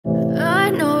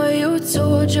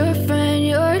told your friend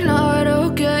you're not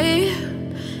okay,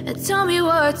 and tell me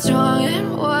what's wrong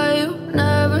and why you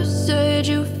never said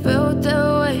you felt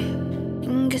that way.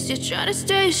 And guess you're trying to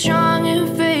stay strong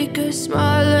and fake a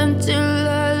smile until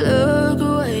I look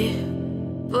away.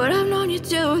 But I've known you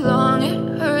too long,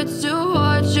 it hurts to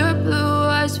watch your blue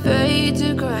eyes fade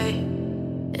to gray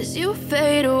as you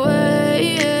fade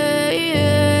away,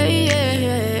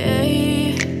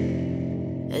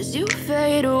 as you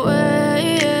fade away.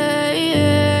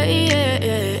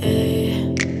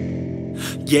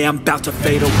 Yeah, I'm about to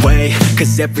fade away,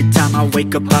 cause every time I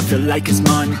wake up I feel like it's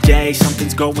Monday.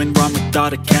 Something's going wrong with all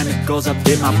the chemicals up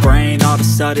in my brain. All of a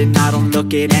sudden I don't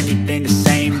look at anything the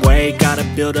same way. Gotta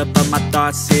build up of my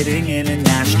thoughts sitting in an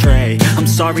ashtray. I'm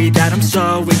sorry that I'm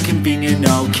so inconvenient,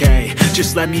 okay.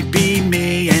 Just let me be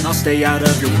me and I'll stay out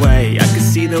of your way. I can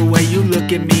see the way you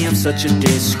look at me, I'm such a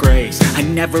disgrace. I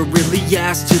never really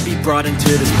asked to be brought into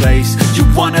this place. You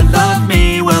wanna love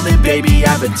me? Well then baby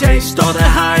have a taste. All the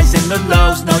highs and the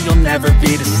lows, no, you'll never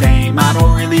be the same. I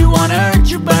don't really wanna hurt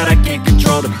you, but I can't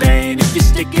control the pain. If you're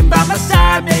sticking by my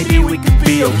side, maybe we could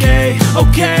be okay.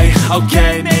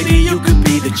 Okay, maybe you could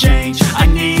be the change I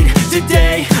need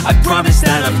today. I promise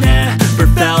that I've never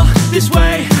felt this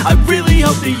way. I really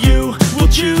hope that you will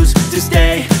choose to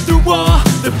stay through all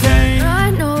the pain.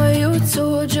 I know you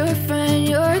told your friend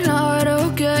you're not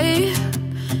okay,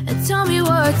 and tell me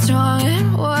what's wrong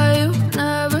and why you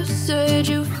never said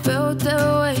you felt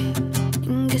that way.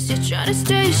 Guess you're trying to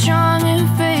stay strong and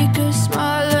fake a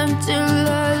smile until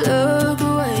I look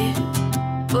away.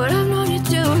 But I've known you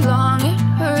too long, it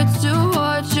hurts to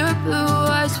watch your blue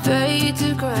eyes fade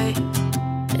to gray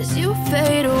as you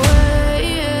fade away.